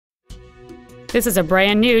This is a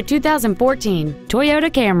brand new 2014 Toyota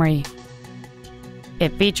Camry.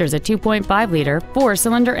 It features a 2.5-liter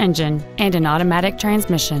four-cylinder engine and an automatic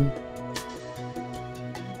transmission.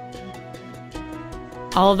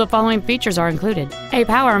 All of the following features are included: a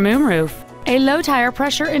power moonroof, a low tire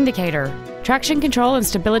pressure indicator, traction control and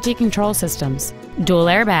stability control systems, dual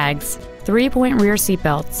airbags, 3-point rear seat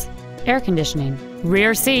belts, air conditioning,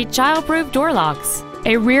 rear seat child-proof door locks,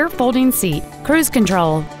 a rear folding seat, cruise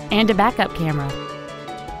control, and a backup camera.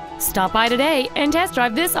 Stop by today and test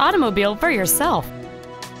drive this automobile for yourself.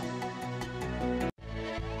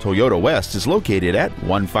 Toyota West is located at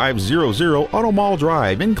 1500 Auto Mall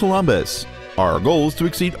Drive in Columbus. Our goal is to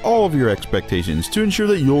exceed all of your expectations to ensure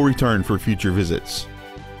that you'll return for future visits.